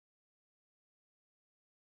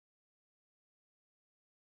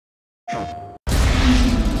For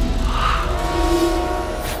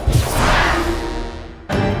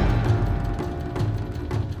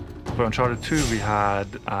Uncharted 2, we had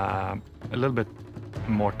a little bit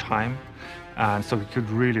more time, and so we could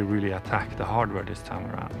really attack the hardware this time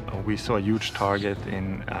around. We saw a huge target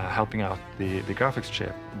in helping out the graphics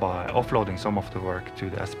chip by offloading some of the work to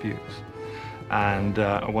the SPUs. And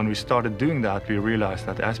when we started doing that, we realized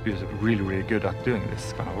that the SPUs are really good at doing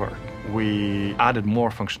this kind of work. We added more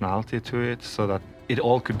functionality to it so that it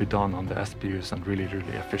all could be done on the SPUs and really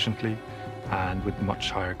efficiently and with much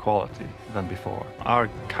higher quality than before. Our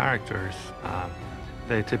characters,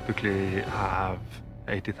 they typically have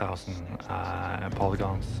 80,000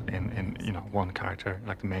 polygons in one character,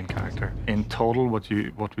 like the main character. In total, what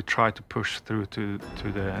we try to push through to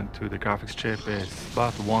the graphics chip is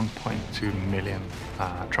about 1.2 million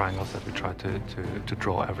triangles that we try to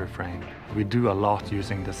draw every frame. We do a lot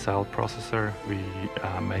using the cell processor. We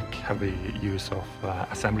make heavy use of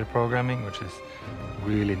assembly programming, which is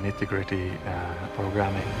really nitty-gritty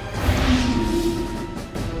programming.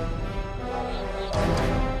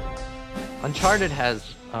 Uncharted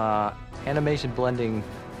has animation blending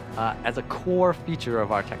as a core feature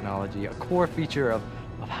of our technology, a core feature of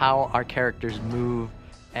how our characters move,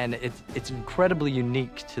 and it's incredibly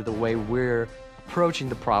unique to the way we're approaching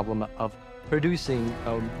the problem of producing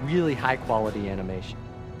a really high-quality animation.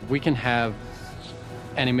 We can have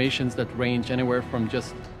animations that range anywhere from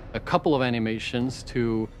just a couple of animations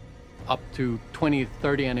to up to 20,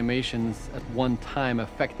 30 animations at one time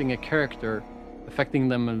affecting a character, affecting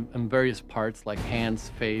them in various parts like hands,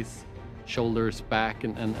 face, shoulders, back,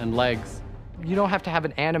 and legs. You don't have to have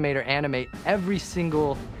an animator animate every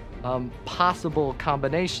single possible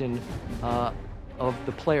combination of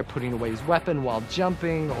the player putting away his weapon while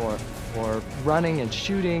jumping or running and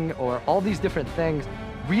shooting or all these different things.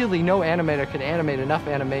 Really, no animator can animate enough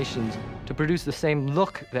animations to produce the same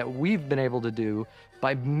look that we've been able to do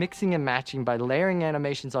by mixing and matching, by layering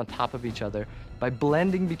animations on top of each other, by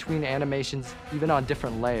blending between animations even on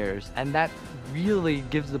different layers. And that really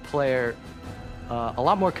gives the player a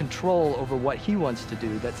lot more control over what he wants to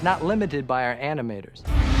do that's not limited by our animators.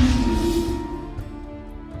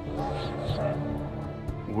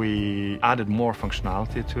 We added more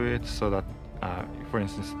functionality to it so that, for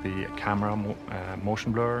instance, the camera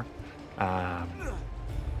motion blur,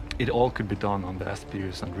 it all could be done on the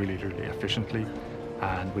SPUs and really efficiently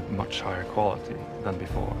and with much higher quality than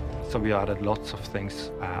before. So we added lots of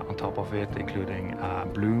things on top of it, including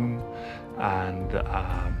bloom and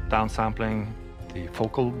downsampling, the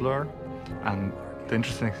focal blur. And the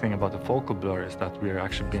interesting thing about the focal blur is that we're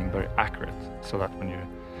actually being very accurate, so that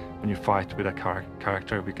when you fight with a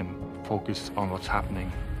character, we can focus on what's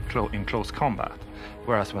happening in close combat.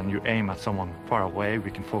 Whereas when you aim at someone far away,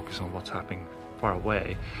 we can focus on what's happening far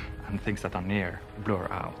away, and things that are near blur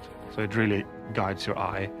out. So it really guides your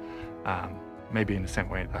eye, maybe in the same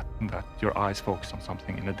way that your eyes focus on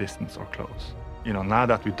something in the distance or close. Now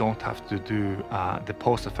that we don't have to do the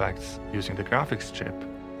post effects using the graphics chip,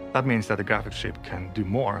 that means that the graphics chip can do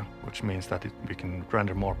more, which means that we can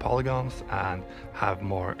render more polygons and have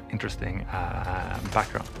more interesting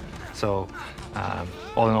background. So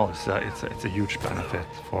all in all, it's a huge benefit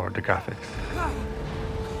for the graphics.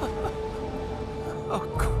 Oh,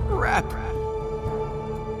 crap.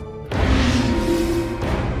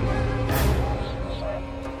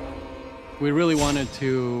 We really wanted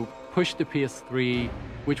to push the PS3,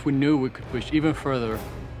 which we knew we could push even further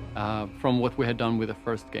from what we had done with the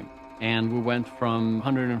first game. And we went from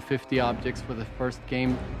 150 objects for the first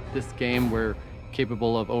game. This game, we're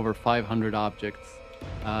capable of over 500 objects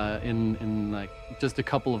in like just a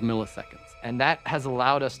couple of milliseconds. And that has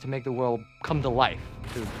allowed us to make the world come to life,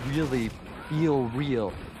 to really feel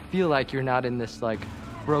real, feel like you're not in this like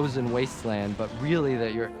frozen wasteland, but really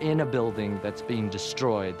that you're in a building that's being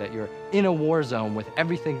destroyed, that you're in a war zone with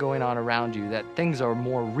everything going on around you, that things are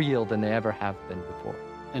more real than they ever have been before.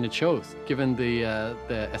 And it shows, given the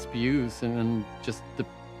SPUs and just the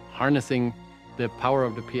harnessing the power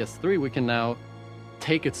of the PS3, we can now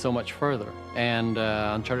take it so much further. And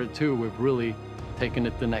Uncharted 2, we've really taken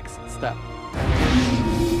it the next step.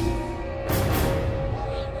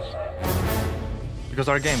 Because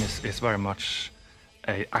our game is very much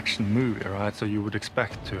an action movie, right? So you would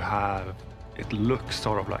expect to have it look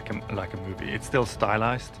sort of like a movie. It's still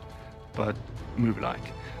stylized, but movie-like.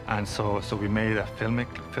 And so we made a filmic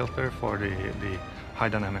filter for the high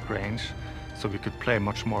dynamic range, so we could play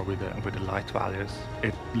much more with the light values.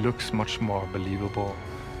 It looks much more believable,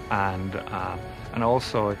 and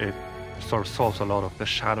also it sort of solves a lot of the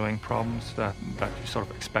shadowing problems that you sort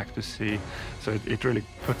of expect to see. So it really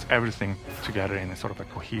puts everything together in a sort of a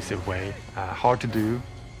cohesive way. Hard to do,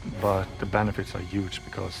 but the benefits are huge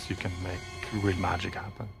because you can make real magic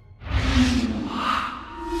happen.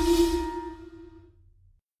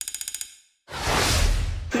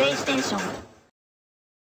 PlayStation